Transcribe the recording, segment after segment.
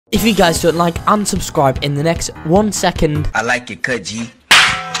If you guys don't like and subscribe in the next 1 second. I like it, cut G.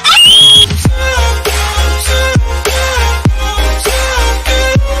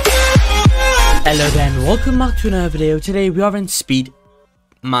 Hello then, welcome back to another video. Today we are in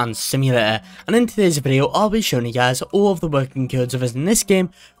Speedman Simulator, and in today's video I'll be showing you guys all of the working codes of us in this game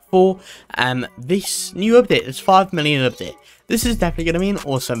for this new update, this 5 million update. This is definitely going to be an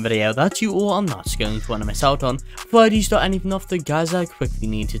awesome video that you all are not going to want to miss out on. Before I do start anything off though, guys, I quickly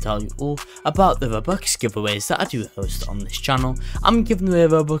need to tell you all about the Roblox giveaways that I do host on this channel. I'm giving away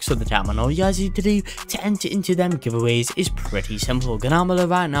Robux all the time, and all you guys need to do to enter into them giveaways is pretty simple. Go down below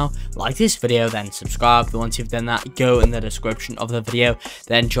right now, like this video, then subscribe. Once you've done that, go in the description of the video,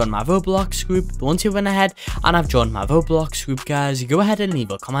 then join my Roblox group. Once you went ahead and I've joined my Roblox group, guys, go ahead and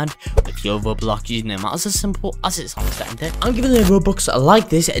leave a comment with your Roblox username. That's as simple as it sounds, isn't it? I'm giving away Robux like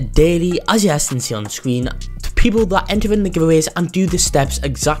this daily, as you guys can see on screen, to people that enter in the giveaways and do the steps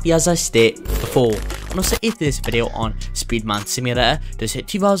exactly as I stated before. And also, if this video on Speedman Simulator does hit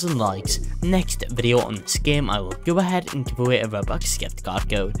 2,000 likes, next video on this game, I will go ahead and give away a Robux gift card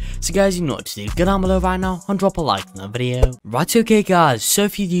code. So guys, you know what to do. Go down below right now and drop a like on the video. Right, okay guys, so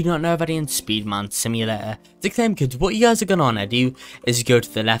if you do not know already in Speedman Simulator, the claim codes, what you guys are going to do is go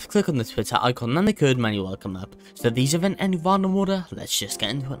to the left, click on the Twitter icon, and the code menu will come up. So these are in any random order. Let's just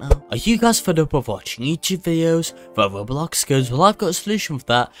get into it now. Are you guys fed up of watching YouTube videos for Roblox codes? Well, I've got a solution for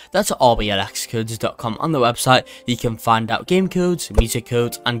that. That's at RoseRayyan.com. On the website, you can find out game codes, music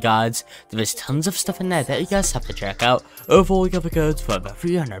codes, and guides. There is tons of stuff in there that you guys have to check out. Overall, we cover codes for over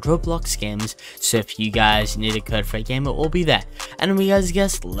 300 Roblox games. So if you guys need a code for a game, it will be there. And we guys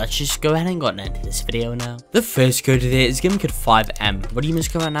guess, let's just go ahead and get into this video now. The first code today is game code 5M. Redeem is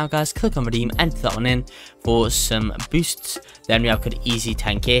code right now, guys. Click on redeem, enter that one in for some boosts. Then we have code easy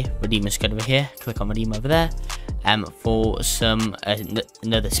 10k. Redeem is code over here. Click on redeem over there. For some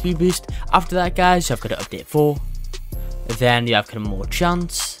another speed boost. After that, guys, you have code update 4. Then you have code more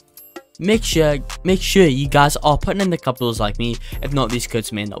chance. Make sure you guys are putting in the capitals like me. If not, these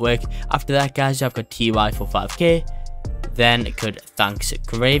codes may not work. After that, guys, you have code TY for 5k. Then code thanks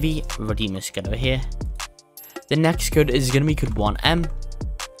gravy. Redeem is code over here. The next code is going to be code 1M.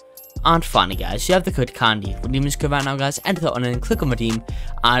 And finally, guys, you have the code candy. Redeem is code right now, guys. Enter that one and click on redeem.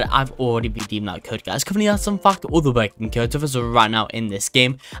 And I've already redeemed that code, guys. Currently, that's in fact all the working codes of us are right now in this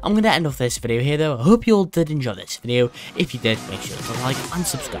game. I'm going to end off this video here, though. I hope you all did enjoy this video. If you did, make sure to like and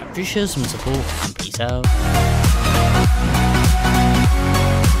subscribe to show some support. And peace out.